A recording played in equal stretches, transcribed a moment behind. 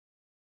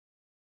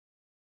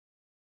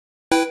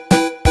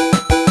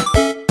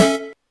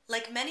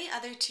Like many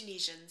other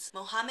Tunisians,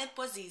 Mohamed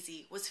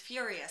Bouazizi was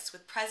furious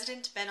with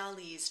President Ben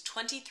Ali's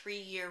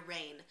 23-year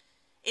reign.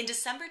 In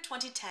December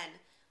 2010,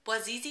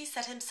 Bouazizi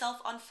set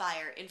himself on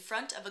fire in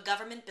front of a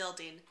government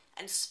building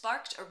and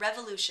sparked a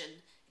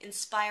revolution,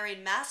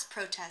 inspiring mass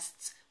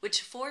protests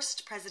which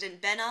forced President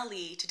Ben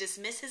Ali to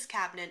dismiss his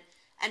cabinet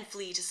and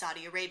flee to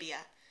Saudi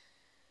Arabia.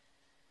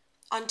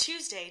 On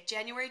Tuesday,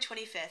 January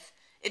 25th,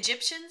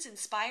 Egyptians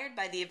inspired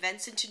by the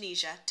events in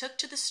Tunisia took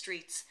to the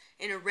streets.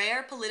 In a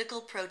rare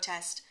political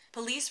protest,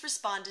 police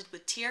responded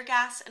with tear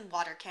gas and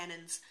water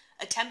cannons,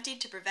 attempting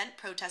to prevent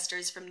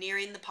protesters from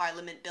nearing the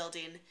parliament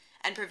building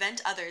and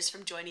prevent others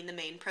from joining the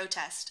main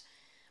protest.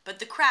 But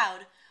the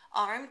crowd,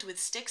 armed with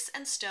sticks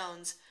and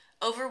stones,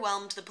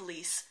 overwhelmed the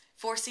police,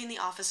 forcing the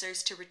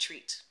officers to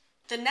retreat.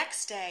 The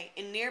next day,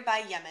 in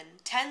nearby Yemen,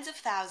 tens of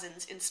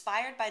thousands,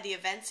 inspired by the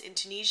events in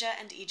Tunisia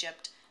and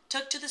Egypt,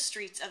 took to the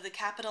streets of the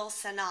capital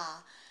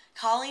Sana'a,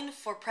 calling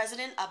for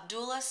President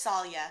Abdullah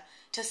Saleh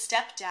to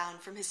step down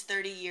from his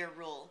 30-year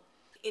rule.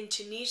 In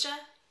Tunisia,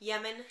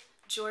 Yemen,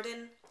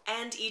 Jordan,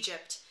 and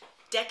Egypt,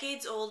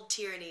 decades-old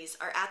tyrannies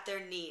are at their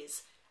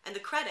knees, and the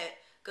credit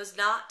goes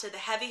not to the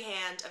heavy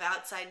hand of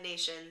outside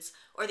nations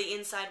or the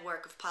inside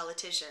work of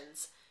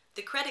politicians.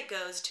 The credit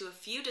goes to a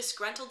few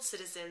disgruntled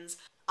citizens,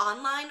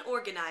 online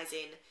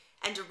organizing,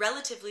 and a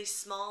relatively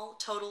small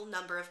total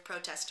number of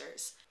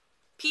protesters.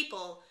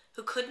 People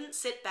who couldn't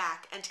sit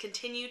back and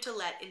continue to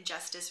let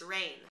injustice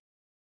reign.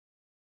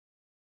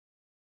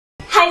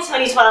 Hi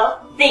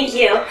 2012, thank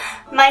you.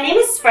 My name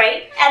is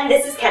Sprite and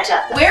this is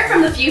Ketchup. We're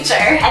from the future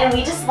and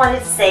we just wanted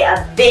to say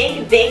a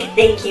big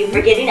thank you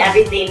for getting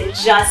everything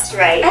just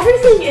right.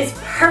 Everything is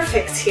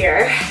perfect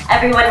here.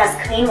 Everyone has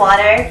clean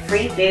water,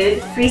 free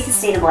food, free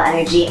sustainable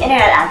energy,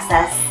 internet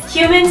access.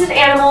 Humans and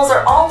animals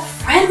are all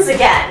friends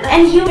again.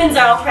 And humans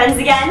are all friends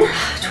again.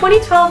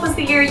 2012 was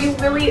the year you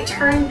really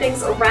turned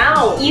things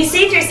around. You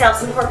saved yourself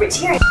some corporate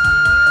tyranny.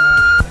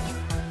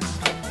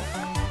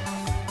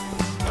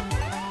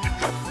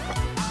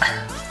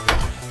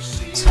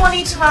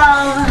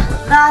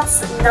 2012,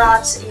 that's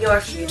not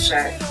your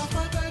future.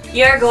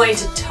 You're going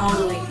to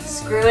totally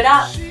screw it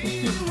up.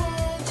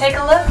 Take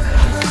a look.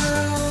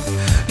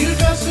 You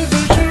just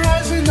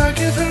visualize and I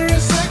give her a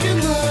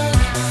second look.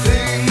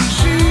 Things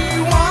she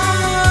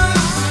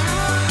wants,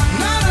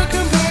 not a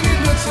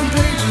companion but some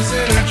pages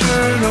in a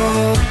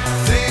journal.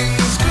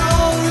 Things go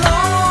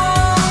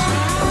wrong.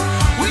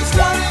 We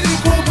started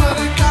equal but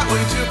it got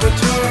way too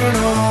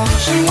paternal.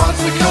 She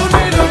wants the code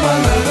made of my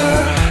leather,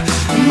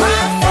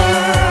 my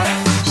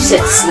Sit,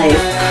 slave.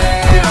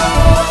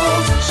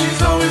 She's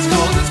always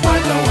cold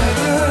despite the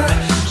weather.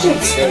 Sit,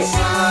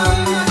 slave.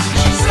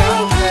 She's so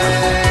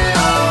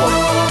pale.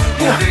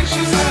 You think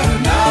she's had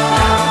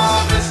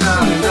enough? It's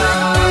not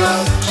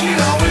enough. She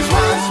always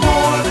wants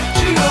more.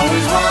 She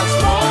always wants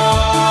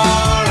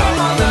more of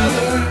my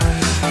leather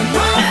and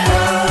my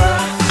fur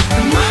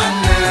and my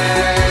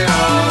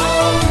nails.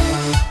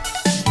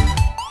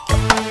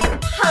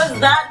 How's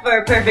that for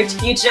a perfect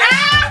future?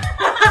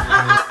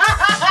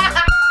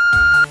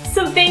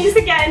 So thanks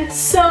again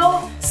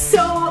so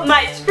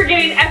much for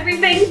getting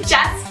everything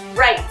just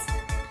right.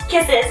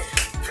 Kisses.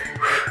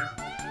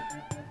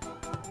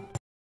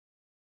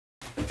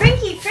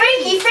 Frankie,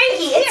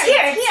 it's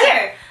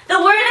here. The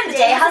word of the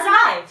day has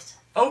arrived.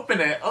 Open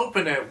it.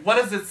 What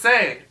does it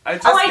say? I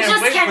just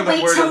can't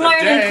wait to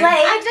learn and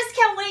play. I just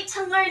can't wait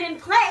to learn and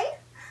play.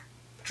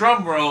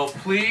 Drum roll,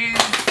 please.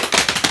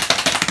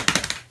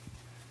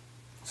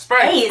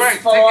 Sprite, A is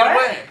take for- it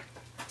away.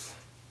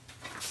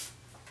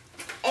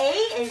 A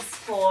is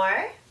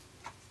for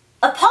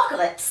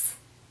apocalypse.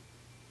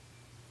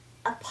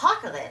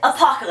 Apocalypse.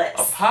 Apocalypse?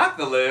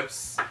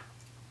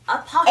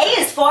 A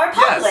is for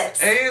apocalypse.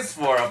 Yes, A is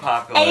for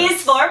apocalypse. A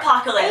is for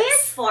apocalypse. A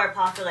is for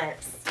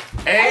apocalypse.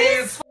 A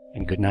is for...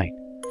 And good night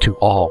to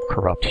all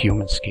corrupt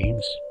human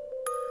schemes.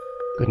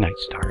 Good night,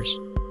 stars.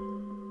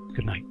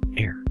 Good night,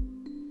 air.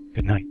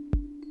 Good night,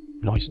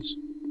 noises.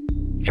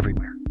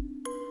 Everywhere.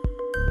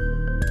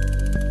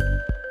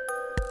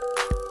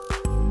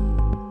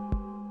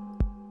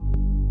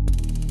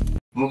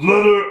 The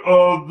letter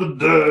of the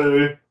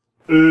day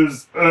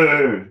is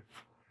A.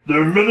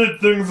 There are many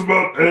things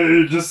about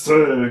A to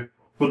say,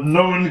 but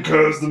no one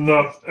cares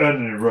enough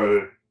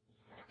anyway.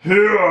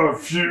 Here are a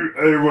few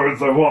A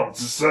words I want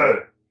to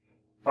say.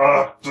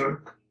 Arctic,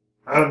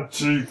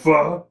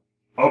 Antifa,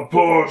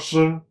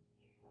 abortion,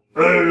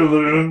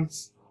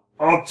 aliens,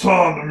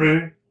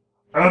 autonomy,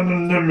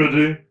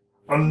 anonymity,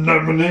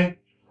 anemone,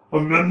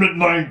 Amendment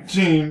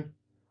 19,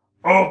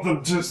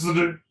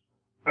 authenticity,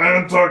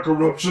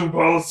 anti-corruption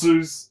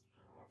policies.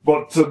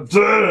 But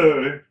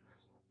today,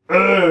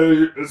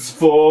 A is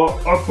for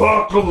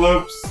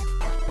apocalypse.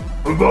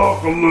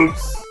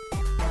 Apocalypse.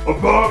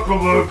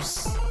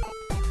 Apocalypse.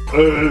 A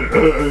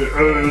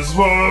is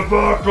for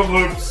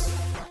apocalypse.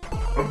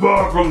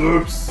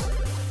 Apocalypse.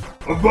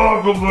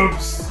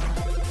 Apocalypse.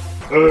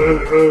 A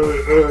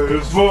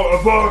is for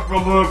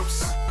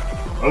apocalypse.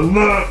 And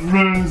that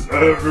means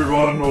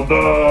everyone will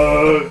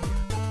die.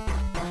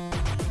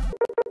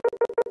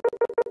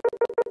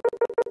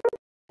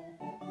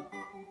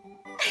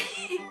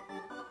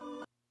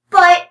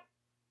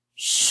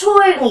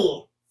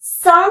 Apparently,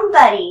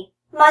 somebody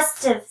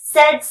must have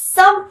said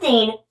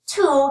something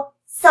to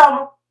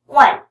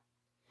someone.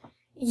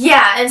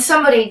 Yeah, and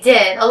somebody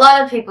did. A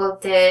lot of people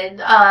did.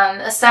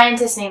 A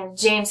scientist named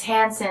James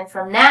Hansen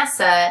from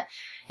NASA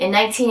in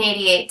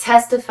 1988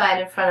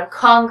 testified in front of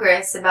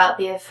Congress about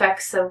the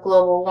effects of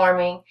global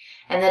warming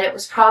and that it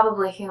was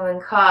probably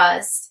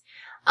human-caused.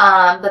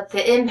 But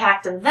the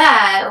impact of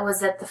that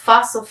was that the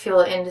fossil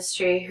fuel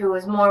industry, who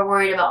was more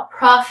worried about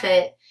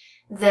profit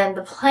than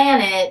the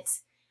planet,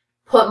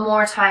 put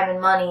more time and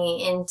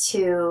money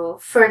into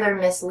further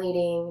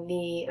misleading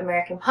the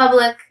American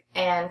public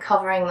and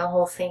covering the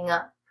whole thing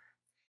up.